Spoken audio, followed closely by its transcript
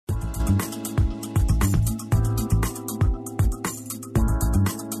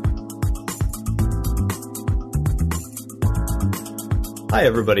Hi,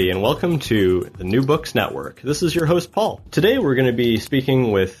 everybody, and welcome to the New Books Network. This is your host, Paul. Today, we're going to be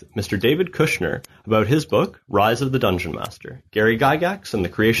speaking with Mr. David Kushner about his book, Rise of the Dungeon Master, Gary Gygax and the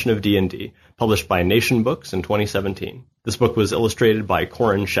Creation of D&D, published by Nation Books in 2017. This book was illustrated by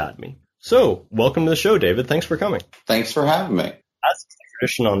Corin Shadme. So, welcome to the show, David. Thanks for coming. Thanks for having me. As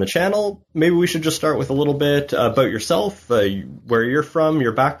tradition on the channel, maybe we should just start with a little bit about yourself, where you're from,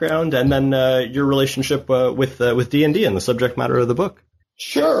 your background, and then your relationship with D&D and the subject matter of the book.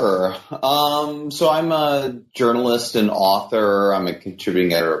 Sure. So I'm a journalist and author. I'm a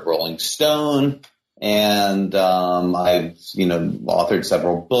contributing editor of Rolling Stone, and I've authored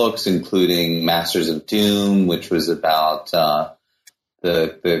several books, including Masters of Doom, which was about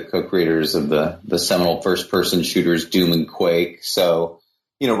the co-creators of the seminal first-person shooters Doom and Quake. So,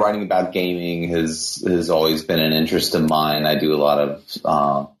 writing about gaming has always been an interest of mine. I do a lot of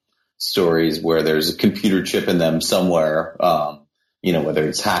stories where there's a computer chip in them somewhere. Whether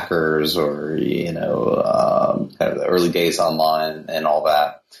it's hackers or, kind of the early days online and all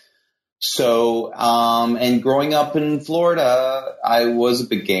that. So, and growing up in Florida, I was a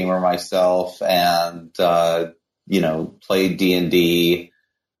big gamer myself and, played D&D.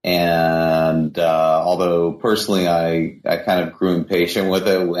 And, although personally I kind of grew impatient with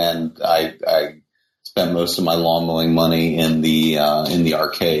it and I spent most of my lawn mowing money in the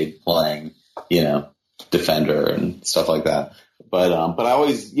arcade playing, Defender and stuff like that. But I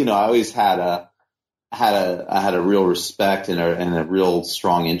always had a real respect and a real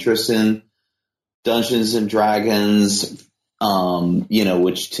strong interest in Dungeons and Dragons,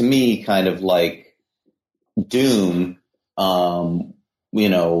 which to me kind of like Doom,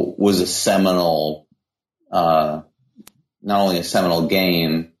 was a seminal, not only a seminal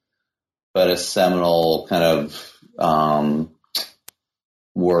game, but a seminal kind of,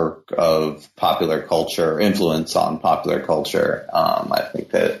 work of popular culture, influence on popular culture. I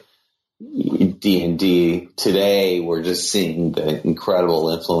think that D&D today, we're just seeing the incredible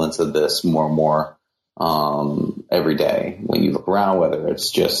influence of this more and more every day. When you look around, whether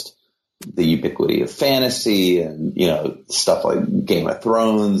it's just the ubiquity of fantasy and, stuff like Game of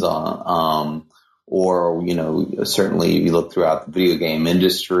Thrones, or, certainly you look throughout the video game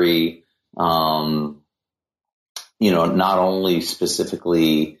industry, not only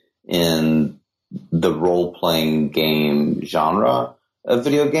specifically in the role-playing game genre of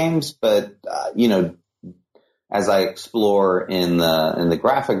video games, but, as I explore in the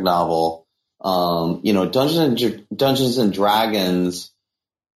graphic novel, Dungeons and Dragons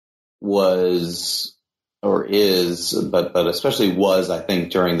was, or is, but especially was, I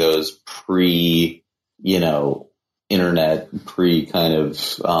think, during those internet, kind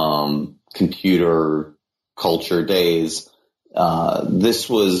of, computer culture days, this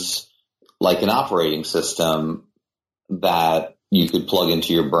was like an operating system that you could plug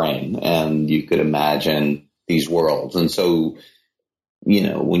into your brain and you could imagine these worlds. And so,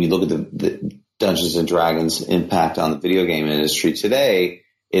 when you look at the Dungeons and Dragons impact on the video game industry today,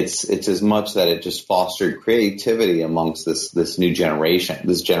 it's as much that it just fostered creativity amongst this new generation,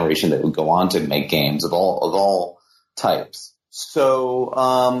 this generation that would go on to make games of all types. So,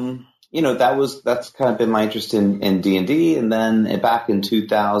 that's kind of been my interest in D&D. And then back in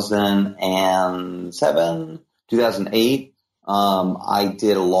 2008, I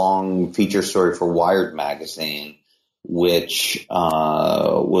did a long feature story for Wired magazine, which,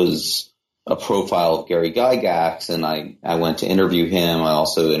 was a profile of Gary Gygax. And I went to interview him. I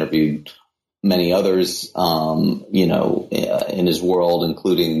also interviewed many others, in his world,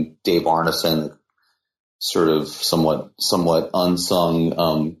 including Dave Arneson, sort of somewhat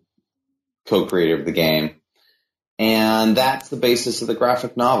unsung, co-creator of the game. And that's the basis of the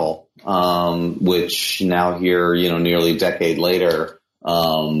graphic novel, which now here, nearly a decade later,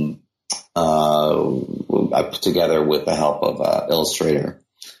 I put together with the help of illustrator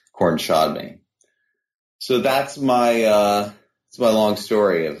Corin Shadme. So that's my long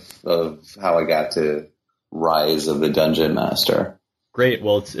story of how I got to Rise of the Dungeon Master. Great.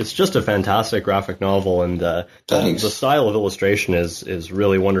 Well, it's just a fantastic graphic novel, and the style of illustration is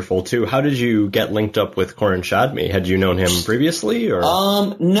really wonderful too. How did you get linked up with Corin Shadme? Had you known him previously, or?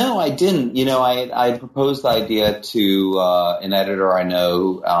 No, I didn't. I proposed the idea to an editor I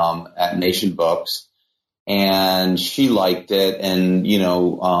know at Nation Books, and she liked it, and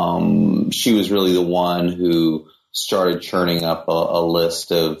she was really the one who started churning up a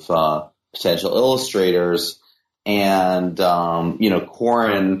list of potential illustrators. And,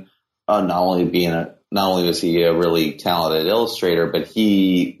 Corin, not only was he a really talented illustrator, but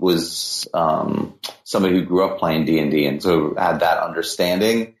he was, somebody who grew up playing D&D and so had that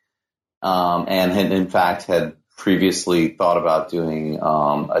understanding, and had in fact had previously thought about doing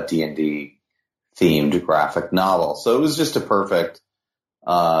a D&D themed graphic novel. So it was just a perfect,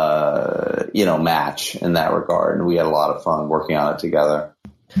 match in that regard. And we had a lot of fun working on it together.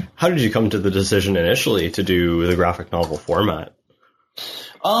 How did you come to the decision initially to do the graphic novel format?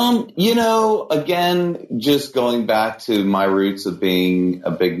 Again, just going back to my roots of being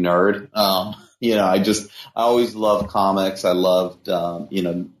a big nerd, I always loved comics. I loved,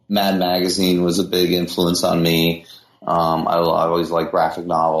 Mad Magazine was a big influence on me. I always liked graphic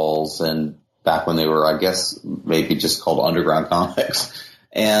novels, and back when they were, I guess, maybe just called underground comics.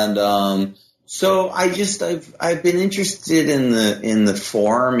 And, so I've been interested in the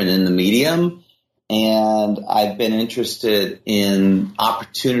form and in the medium, and I've been interested in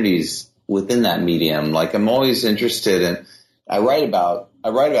opportunities within that medium. Like, I'm always interested in, I write about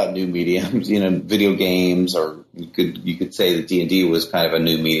new mediums, video games, or you could say that D&D was kind of a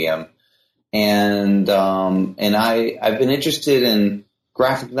new medium. And I've been interested in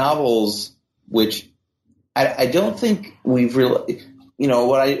graphic novels, which I don't think we've really,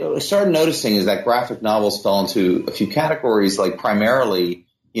 what I started noticing is that graphic novels fell into a few categories, like primarily,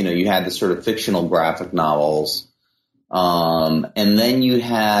 you had the sort of fictional graphic novels. And then you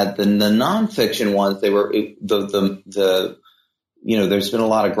had the nonfiction ones. They were there's been a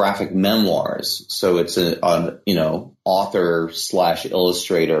lot of graphic memoirs. So it's author /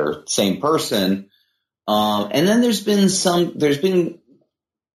 illustrator, same person. And then there's been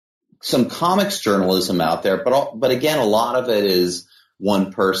some comics journalism out there, but again, a lot of it is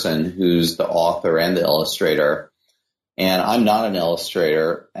one person who's the author and the illustrator. And I'm not an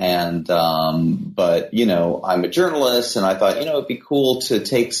illustrator, but I'm a journalist, and I thought, it'd be cool to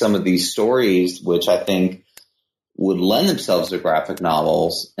take some of these stories, which I think would lend themselves to graphic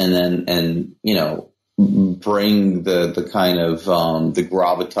novels, and bring the kind of, the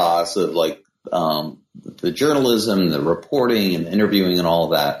gravitas of like, the journalism, the reporting and interviewing and all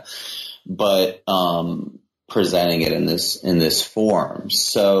of that, but, presenting it in this form.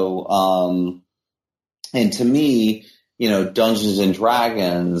 So, and to me, Dungeons and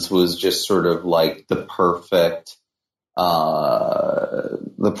Dragons was just sort of like the perfect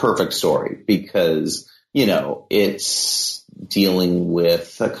story, because, it's dealing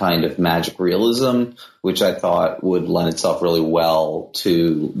with a kind of magic realism, which I thought would lend itself really well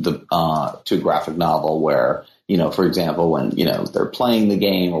to to a graphic novel where, for example, when, they're playing the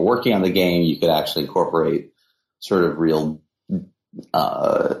game or working on the game, you could actually incorporate sort of real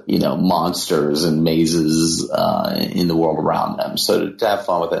monsters and mazes in the world around them. So to have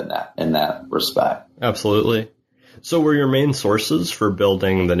fun with it in that respect. Absolutely. So were your main sources for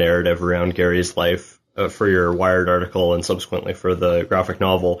building the narrative around Gary's life, for your Wired article and subsequently for the graphic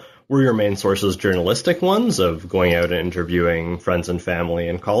novel, were your main sources journalistic ones of going out and interviewing friends and family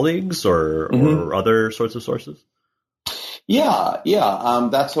and colleagues, or other sorts of sources? Yeah.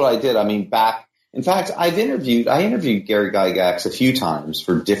 That's what I did. I mean, in fact, I interviewed Gary Gygax a few times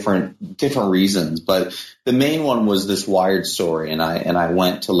for different reasons, but the main one was this Wired story, and I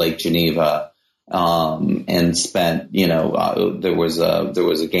went to Lake Geneva, and spent, there was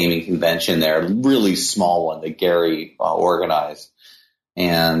a gaming convention there, a really small one that Gary organized,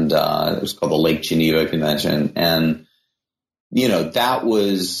 and it was called the Lake Geneva Convention, and that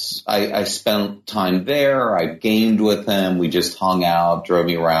was, I spent time there. I gamed with him. We just hung out, drove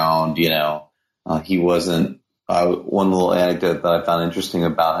me around, he wasn't, one little anecdote that I found interesting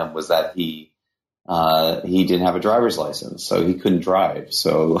about him was that he didn't have a driver's license, so he couldn't drive.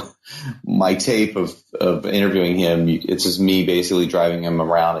 So my tape of interviewing him, it's just me basically driving him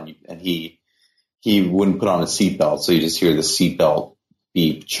around, and he wouldn't put on a seatbelt. So you just hear the seatbelt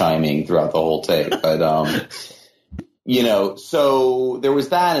beep chiming throughout the whole tape. But, so there was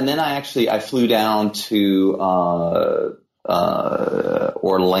that. And then I flew down to,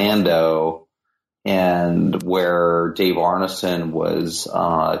 Orlando, and where Dave Arneson was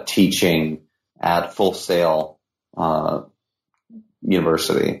teaching at Full Sail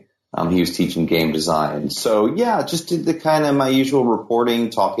University. He was teaching game design. So yeah, just did the kind of my usual reporting,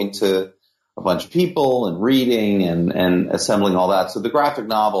 talking to a bunch of people and reading and assembling all that. So the graphic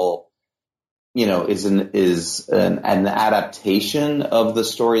novel, is an adaptation of the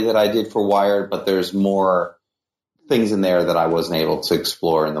story that I did for Wired, but there's more things in there that I wasn't able to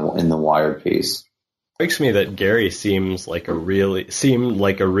explore in the Wired piece. Strikes me that Gary seemed like a really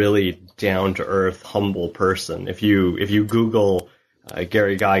down to earth, humble person. If you Google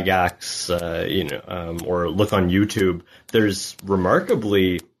Gary Gygax, or look on YouTube, there's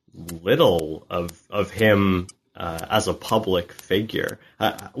remarkably little of him as a public figure.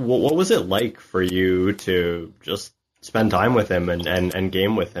 What was it like for you to just spend time with him and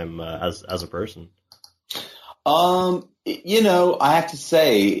game with him as a person? I have to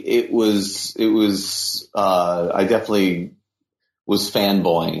say I definitely was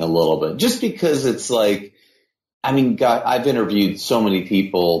fanboying a little bit just because it's like, I mean, God, I've interviewed so many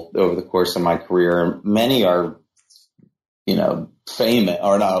people over the course of my career, and many are, famous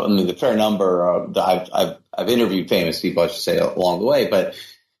or not. I mean, the fair number I've interviewed famous people, I should say, along the way, but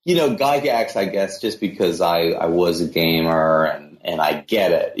Gygax, I guess, just because I was a gamer and I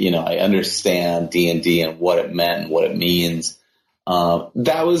get it, I understand D&D and what it meant and what it means.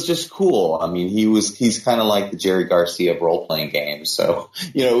 That was just cool. I mean, he's kind of like the Jerry Garcia of role-playing games. So,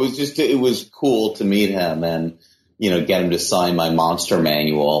 it was cool to meet him and, get him to sign my monster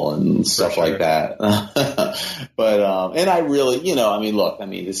manual and stuff like that. But, and I really,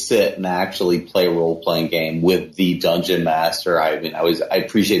 to sit and actually play a role-playing game with the Dungeon Master, I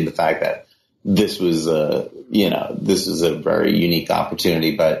appreciated the fact that this was this is a very unique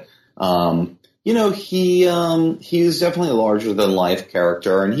opportunity, but, he was definitely a larger than life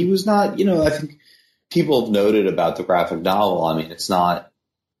character, and he was not, I think people have noted about the graphic novel. I mean, it's not,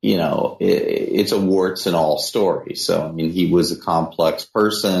 it's a warts and all story. So, I mean, he was a complex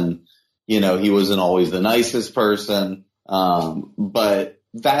person, he wasn't always the nicest person. But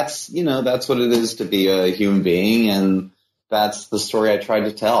that's what it is to be a human being. And that's the story I tried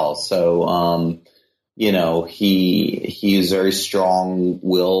to tell. So, he is very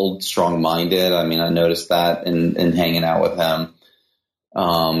strong-willed, strong-minded. I mean, I noticed that in hanging out with him,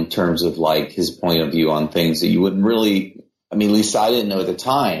 in terms of like his point of view on things that you wouldn't really, at least I didn't know at the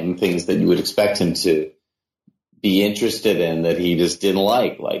time, things that you would expect him to be interested in that he just didn't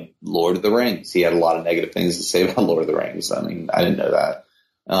like Lord of the Rings. He had a lot of negative things to say about Lord of the Rings. I mean, I didn't know that.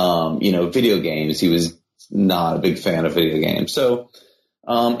 Video games, he was not a big fan of video games. So,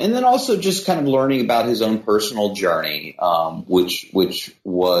 and then also just kind of learning about his own personal journey, which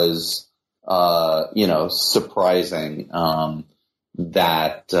was, surprising,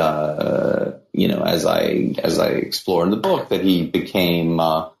 that, as I explore in the book, that he became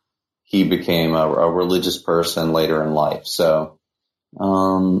a religious person later in life. So, it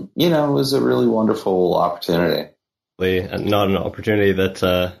was a really wonderful opportunity. Not an opportunity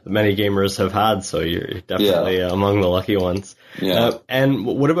that many gamers have had, so you're definitely among the lucky ones. Yeah. And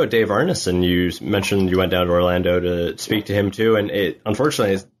what about Dave Arneson? You mentioned you went down to Orlando to speak to him too, and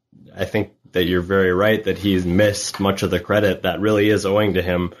unfortunately, I think that you're very right that he's missed much of the credit that really is owing to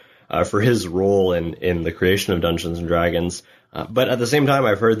him for his role in the creation of Dungeons and Dragons. But at the same time,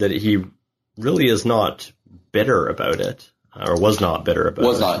 I've heard that he really is not bitter about it, or was not bitter about it.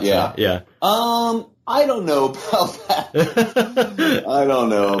 Was not, yeah. Yeah. I don't know about that. I don't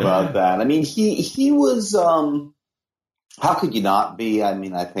know about that. I mean, he was, how could you not be? I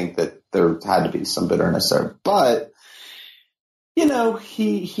mean, I think that there had to be some bitterness there, but,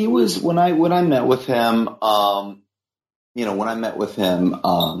 he was, when I met with him,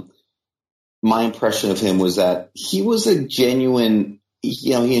 my impression of him was that he was a genuine,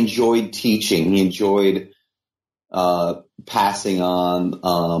 he enjoyed teaching. He enjoyed, passing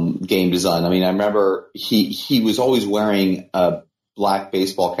on game design. I mean, I remember he was always wearing a black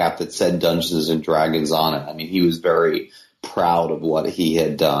baseball cap that said Dungeons and Dragons on it. I mean, he was very proud of what he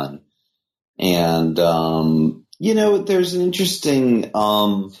had done. And, there's an interesting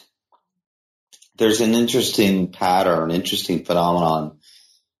pattern, interesting phenomenon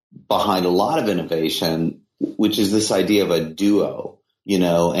behind a lot of innovation, which is this idea of a duo,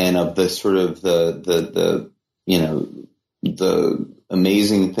 and of the sort of the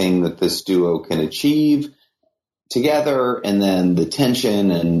amazing thing that this duo can achieve together, and then the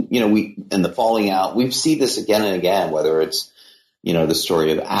tension and the falling out. We see this again and again, whether it's the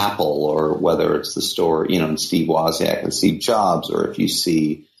story of Apple, or whether it's the story in Steve Wozniak and Steve Jobs, or if you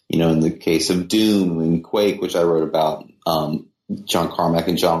see in the case of Doom and Quake, which I wrote about, John Carmack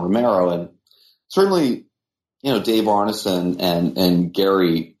and John Romero, and certainly Dave Arneson and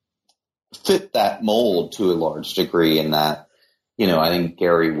Gary fit that mold to a large degree, in that, I think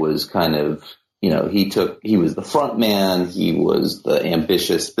Gary was kind of, he was the front man, he was the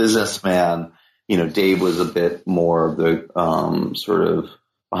ambitious businessman. Dave was a bit more of the sort of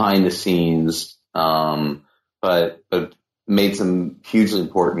behind the scenes, but made some hugely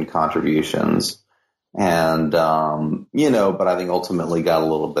important contributions. And, but I think ultimately got a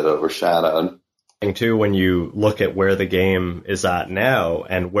little bit overshadowed. Too, when you look at where the game is at now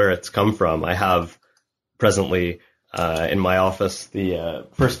and where it's come from, I have presently in my office the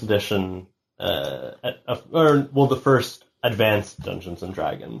first edition, the first advanced Dungeons and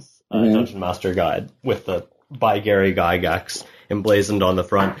Dragons Dungeon Master Guide with the by Gary Gygax emblazoned on the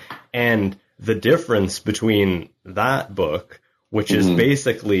front, and the difference between that book, which is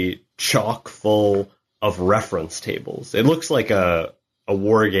basically chock full of reference tables. It looks like a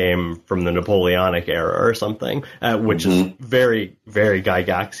war game from the Napoleonic era or something, which is very, very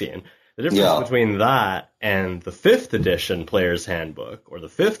Gygaxian. The difference between that and the 5th edition Player's Handbook or the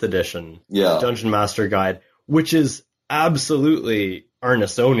 5th edition Dungeon Master Guide, which is absolutely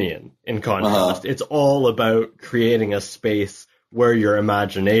Arnisonian in contrast. It's all about creating a space where your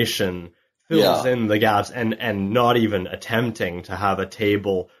imagination fills in the gaps and not even attempting to have a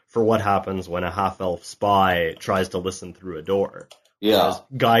table for what happens when a half-elf spy tries to listen through a door. Whereas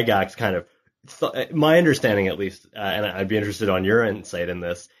Gygax kind of, my understanding at least, and I'd be interested on your insight in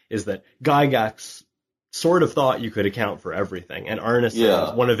this, is that Gygax sort of thought you could account for everything. And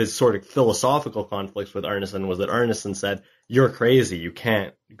Arneson, one of his sort of philosophical conflicts with Arneson was that Arneson said, you're crazy, you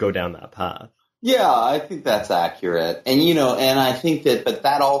can't go down that path. Yeah, I think that's accurate. And, and I think but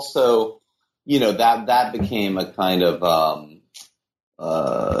that also, that became a kind of,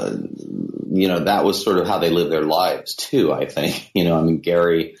 that was sort of how they lived their lives too, I think.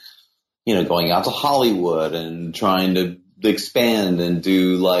 Gary, going out to Hollywood and trying to expand and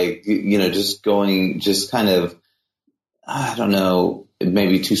do just kind of, I don't know, it may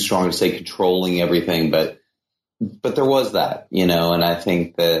be too strong to say controlling everything, but there was that, and I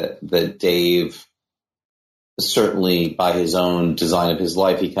think that Dave, certainly by his own design of his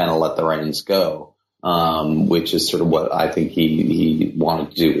life, he kind of let the reins go, which is sort of what I think he wanted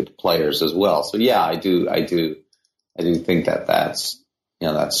to do with the players as well. So yeah, I do think that's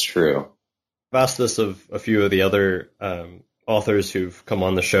true. I've asked this of a few of the other authors who've come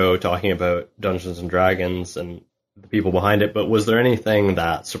on the show talking about Dungeons and Dragons and the people behind it, but was there anything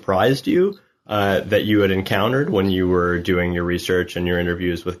that surprised you that you had encountered when you were doing your research and your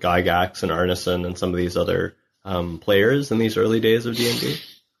interviews with Gygax and Arneson and some of these other players in these early days of D&D?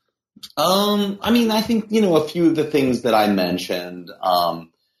 I think, a few of the things that I mentioned,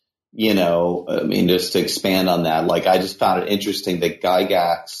 just to expand on that, I just found it interesting that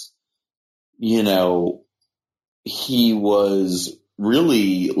Gygax, he was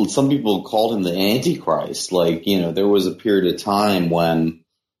really, some people called him the Antichrist. There was a period of time when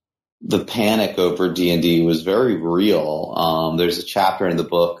the panic over D&D was very real. There's a chapter in the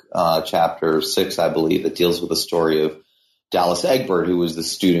book, chapter 6, I believe, that deals with the story of Dallas Egbert, who was the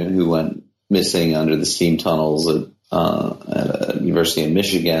student who went missing under the steam tunnels at University in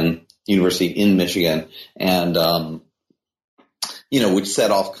Michigan, and which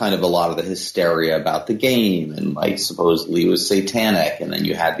set off kind of a lot of the hysteria about the game, and supposedly it was satanic. And then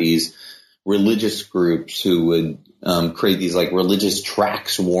you had these religious groups who would create these religious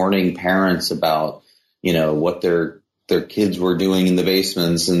tracts warning parents about, what their kids were doing in the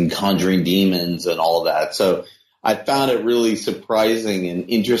basements and conjuring demons and all of that. So I found it really surprising and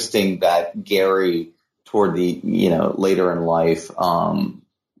interesting that Gary, toward the, later in life,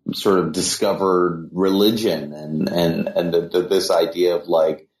 sort of discovered religion and this idea of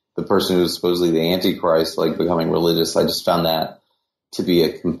the person who was supposedly the Antichrist, becoming religious. I just found that to be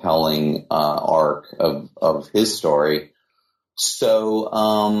a compelling arc of his story. So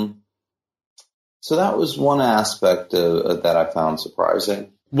that was one aspect that I found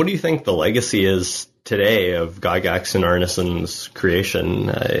surprising. What do you think the legacy is today of Gygax and Arneson's creation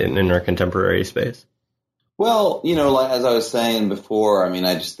in our contemporary space? Well, as I was saying before,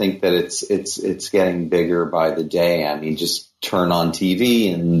 I just think that it's getting bigger by the day. Just turn on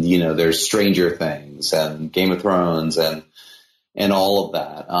TV and, there's Stranger Things and Game of Thrones and all of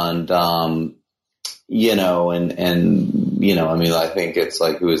that. And, I think it's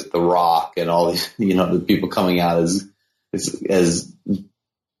who is The Rock and all these, the people coming out as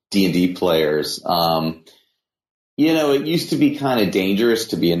D&D players. It used to be kind of dangerous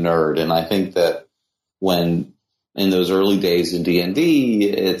to be a nerd. And I think that when in those early days in D&D,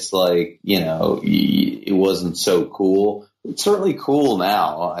 it's it wasn't so cool. It's certainly cool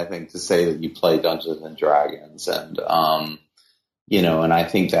now, I think, to say that you play Dungeons and Dragons. And, and I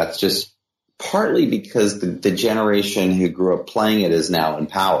think that's just partly because the generation who grew up playing it is now in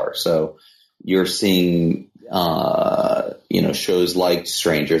power. So you're seeing, shows like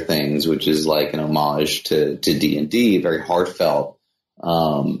Stranger Things, which is an homage to D&D, very heartfelt.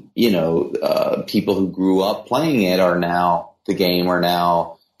 People who grew up playing it are now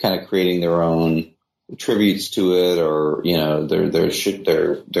kind of creating their own tributes to it, or,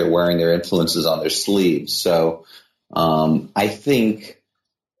 they're wearing their influences on their sleeves. So, I think,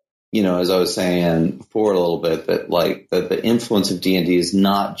 as I was saying before a little bit, that that the influence of D&D is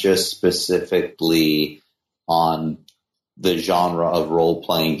not just specifically on the genre of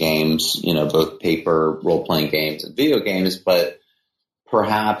role-playing games, both paper role-playing games and video games, but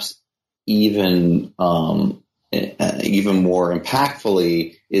perhaps even even more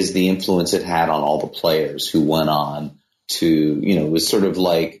impactfully is the influence it had on all the players who went on to, it was sort of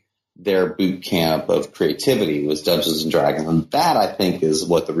like their boot camp of creativity was Dungeons and Dragons. And that, I think, is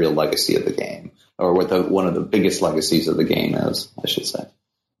what the real legacy of the game, or what one of the biggest legacies of the game is, I should say.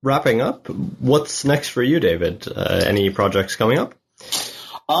 Wrapping up, what's next for you, David? Any projects coming up?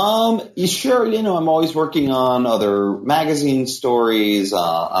 Sure. I'm always working on other magazine stories.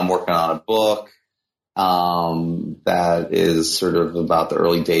 I'm working on a book that is sort of about the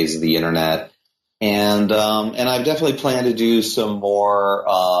early days of the internet. And I've definitely planned to do some more,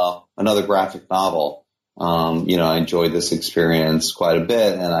 another graphic novel. I enjoyed this experience quite a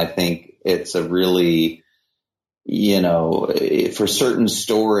bit, and I think it's a really, for certain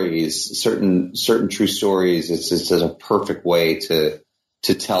stories, certain true stories, it's just a perfect way to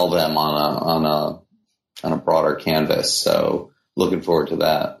tell them on a broader canvas. So looking forward to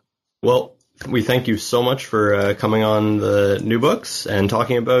that. Well, we thank you so much for coming on the New Books and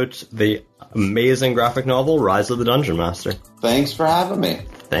talking about the amazing graphic novel, Rise of the Dungeon Master. Thanks for having me.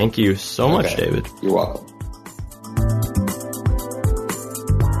 Thank you so much, David. You're welcome.